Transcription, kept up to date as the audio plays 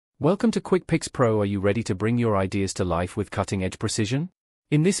Welcome to QuickPix Pro. Are you ready to bring your ideas to life with cutting-edge precision?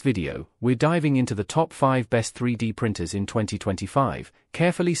 In this video, we're diving into the top 5 best 3D printers in 2025,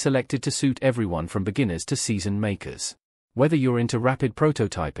 carefully selected to suit everyone from beginners to seasoned makers. Whether you're into rapid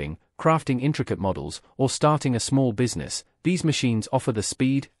prototyping, crafting intricate models, or starting a small business, these machines offer the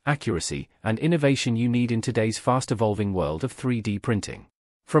speed, accuracy, and innovation you need in today's fast-evolving world of 3D printing.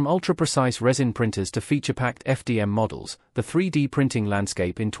 From ultra-precise resin printers to feature-packed FDM models, the 3D printing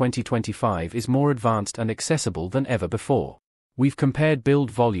landscape in 2025 is more advanced and accessible than ever before. We've compared build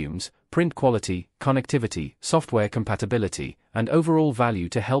volumes, print quality, connectivity, software compatibility, and overall value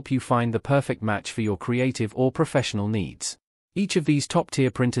to help you find the perfect match for your creative or professional needs. Each of these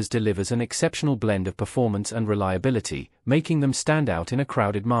top-tier printers delivers an exceptional blend of performance and reliability, making them stand out in a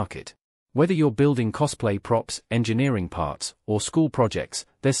crowded market. Whether you're building cosplay props, engineering parts, or school projects,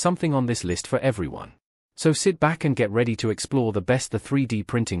 there's something on this list for everyone. So sit back and get ready to explore the best the 3D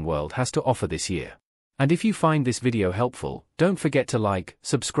printing world has to offer this year. And if you find this video helpful, don't forget to like,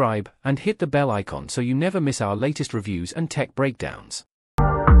 subscribe, and hit the bell icon so you never miss our latest reviews and tech breakdowns.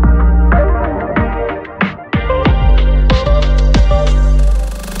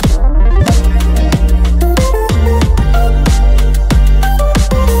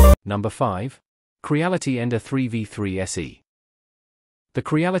 Number 5. Creality Ender 3v3 SE. The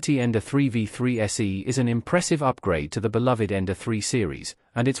Creality Ender 3v3 SE is an impressive upgrade to the beloved Ender 3 series,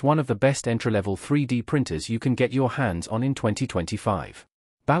 and it's one of the best entry-level 3D printers you can get your hands on in 2025.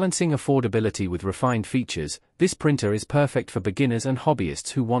 Balancing affordability with refined features, this printer is perfect for beginners and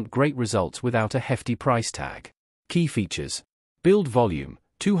hobbyists who want great results without a hefty price tag. Key features: build volume,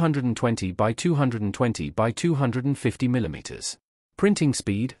 220 by 220 by 250 mm. Printing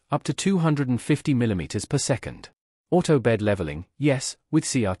speed, up to 250 mm per second. Auto bed leveling, yes, with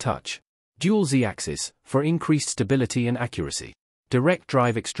CR Touch. Dual Z-axis, for increased stability and accuracy. Direct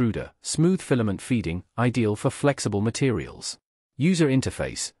drive extruder, smooth filament feeding, ideal for flexible materials. User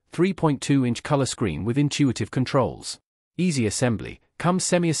interface, 3.2-inch color screen with intuitive controls. Easy assembly, comes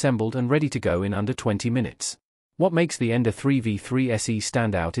semi-assembled and ready to go in under 20 minutes. What makes the Ender 3v3 SE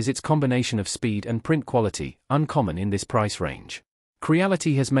stand out is its combination of speed and print quality, uncommon in this price range.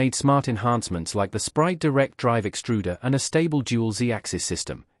 Creality has made smart enhancements like the Sprite Direct Drive Extruder and a stable dual Z-axis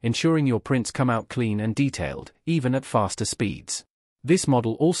system, ensuring your prints come out clean and detailed, even at faster speeds. This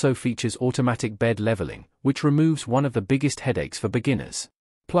model also features automatic bed leveling, which removes one of the biggest headaches for beginners.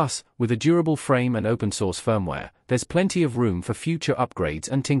 Plus, with a durable frame and open-source firmware, there's plenty of room for future upgrades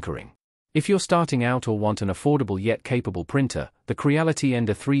and tinkering. If you're starting out or want an affordable yet capable printer, the Creality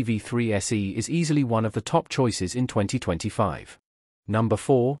Ender 3v3 SE is easily one of the top choices in 2025. Number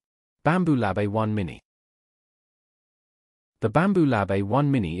 4. Bambu Lab A1 Mini. The Bambu Lab A1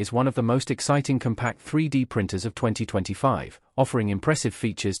 Mini is one of the most exciting compact 3D printers of 2025, offering impressive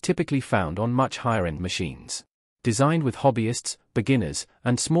features typically found on much higher-end machines. Designed with hobbyists, beginners,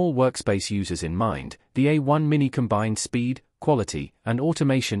 and small workspace users in mind, the A1 Mini combines speed, quality, and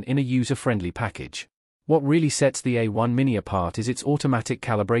automation in a user-friendly package. What really sets the A1 Mini apart is its automatic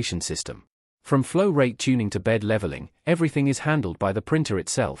calibration system. From flow rate tuning to bed leveling, everything is handled by the printer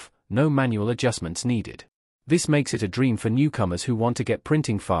itself, no manual adjustments needed. This makes it a dream for newcomers who want to get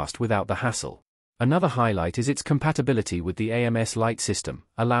printing fast without the hassle. Another highlight is its compatibility with the AMS Light system,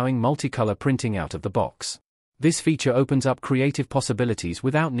 allowing multicolor printing out of the box. This feature opens up creative possibilities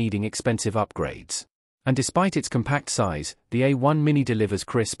without needing expensive upgrades. And despite its compact size, the A1 Mini delivers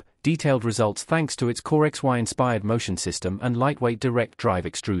crisp, detailed results thanks to its Core XY-inspired motion system and lightweight direct drive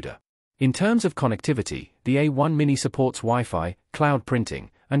extruder. In terms of connectivity, the A1 Mini supports Wi-Fi, cloud printing,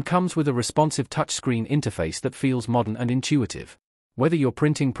 and comes with a responsive touchscreen interface that feels modern and intuitive. Whether you're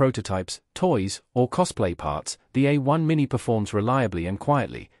printing prototypes, toys, or cosplay parts, the A1 Mini performs reliably and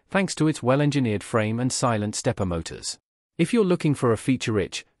quietly, thanks to its well-engineered frame and silent stepper motors. If you're looking for a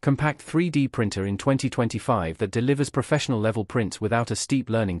feature-rich, compact 3D printer in 2025 that delivers professional-level prints without a steep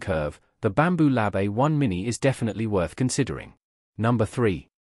learning curve, the Bambu Lab A1 Mini is definitely worth considering. Number 3.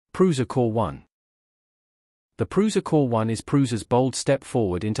 Pruiser Core 1. The Pruiser Core 1 is Pruiser's bold step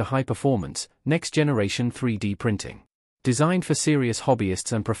forward into high-performance, next-generation 3D printing. Designed for serious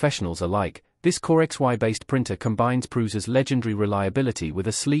hobbyists and professionals alike, this Core XY-based printer combines Pruiser's legendary reliability with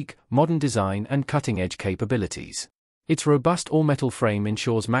a sleek, modern design and cutting-edge capabilities. Its robust all-metal frame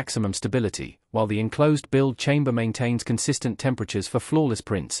ensures maximum stability, while the enclosed build chamber maintains consistent temperatures for flawless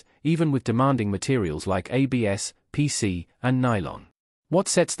prints, even with demanding materials like ABS, PC, and nylon. What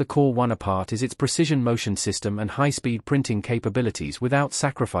sets the Core 1 apart is its precision motion system and high-speed printing capabilities without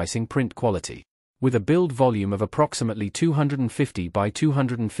sacrificing print quality. With a build volume of approximately 250 by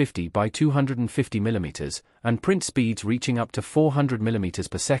 250 by 250 mm, and print speeds reaching up to 400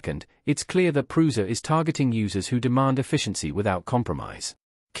 mm per second, it's clear that Pruiser is targeting users who demand efficiency without compromise.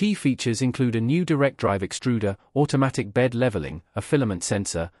 Key features include a new direct drive extruder, automatic bed leveling, a filament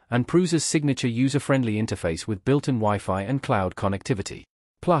sensor, and Pruiser's signature user-friendly interface with built-in Wi-Fi and cloud connectivity.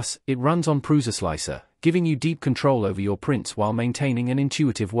 Plus, it runs on Pruiser Slicer, giving you deep control over your prints while maintaining an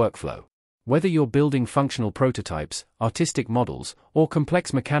intuitive workflow. Whether you're building functional prototypes, artistic models, or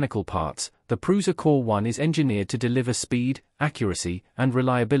complex mechanical parts, the Pruiser Core 1 is engineered to deliver speed, accuracy, and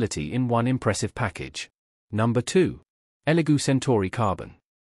reliability in one impressive package. Number 2. Elgu Centtory Carbon.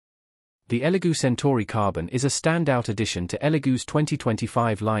 The Elgu Centtory Carbon is a standout addition to Elgu's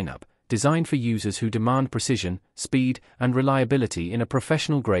 2025 lineup, designed for users who demand precision, speed, and reliability in a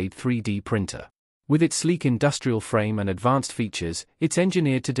professional-grade 3D printer. With its sleek industrial frame and advanced features, it's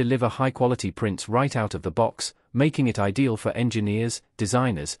engineered to deliver high-quality prints right out of the box, making it ideal for engineers,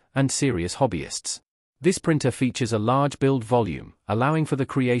 designers, and serious hobbyists. This printer features a large build volume, allowing for the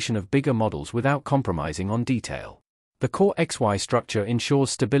creation of bigger models without compromising on detail. The Core XY structure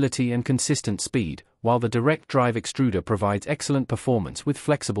ensures stability and consistent speed, while the direct drive extruder provides excellent performance with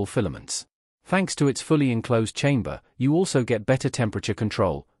flexible filaments. Thanks to its fully enclosed chamber, you also get better temperature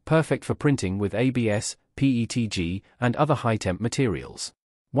control, perfect for printing with ABS, PETG, and other high-temp materials.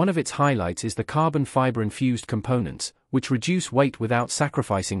 One of its highlights is the carbon fiber-infused components, which reduce weight without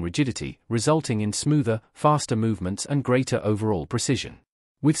sacrificing rigidity, resulting in smoother, faster movements and greater overall precision.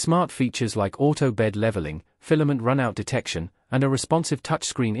 With smart features like auto bed leveling, filament runout detection, and a responsive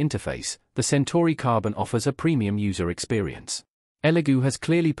touchscreen interface, the Centtory Carbon offers a premium user experience. Elgu has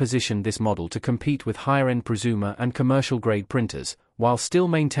clearly positioned this model to compete with higher-end prosumer and commercial-grade printers, while still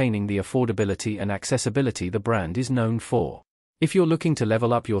maintaining the affordability and accessibility the brand is known for. If you're looking to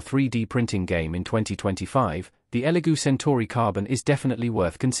level up your 3D printing game in 2025, the Elgu Centtory Carbon is definitely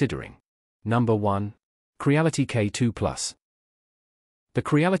worth considering. Number 1. Creality K2 Plus. The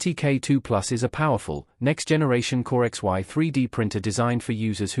Creality K2 Plus is a powerful, next-generation Core XY 3D printer designed for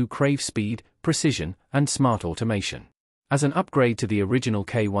users who crave speed, precision, and smart automation. As an upgrade to the original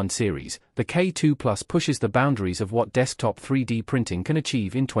K1 series, the K2 Plus pushes the boundaries of what desktop 3D printing can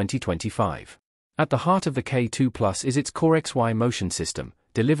achieve in 2025. At the heart of the K2 Plus is its Core XY motion system,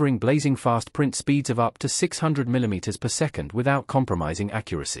 delivering blazing fast print speeds of up to 600 mm per second without compromising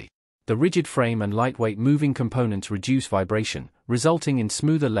accuracy. The rigid frame and lightweight moving components reduce vibration, resulting in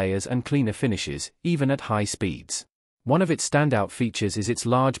smoother layers and cleaner finishes, even at high speeds. One of its standout features is its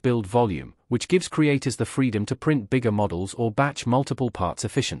large build volume, which gives creators the freedom to print bigger models or batch multiple parts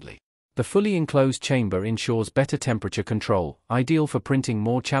efficiently. The fully enclosed chamber ensures better temperature control, ideal for printing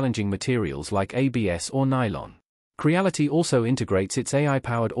more challenging materials like ABS or nylon. Creality also integrates its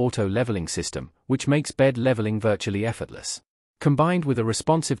AI-powered auto leveling system, which makes bed leveling virtually effortless. Combined with a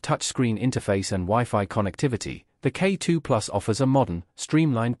responsive touchscreen interface and Wi-Fi connectivity, the K2 Plus offers a modern,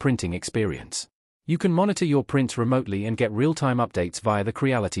 streamlined printing experience. You can monitor your prints remotely and get real-time updates via the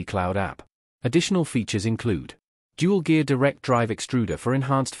Creality Cloud app. Additional features include dual-gear direct drive extruder for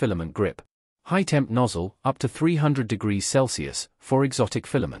enhanced filament grip, high-temp nozzle up to 300 degrees Celsius for exotic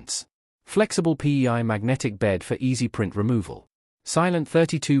filaments, flexible PEI magnetic bed for easy print removal, silent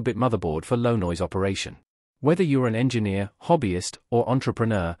 32-bit motherboard for low-noise operation. Whether you're an engineer, hobbyist, or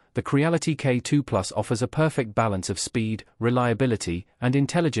entrepreneur, the Creality K2 Plus offers a perfect balance of speed, reliability, and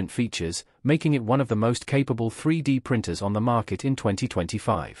intelligent features, making it one of the most capable 3D printers on the market in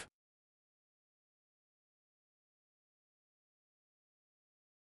 2025.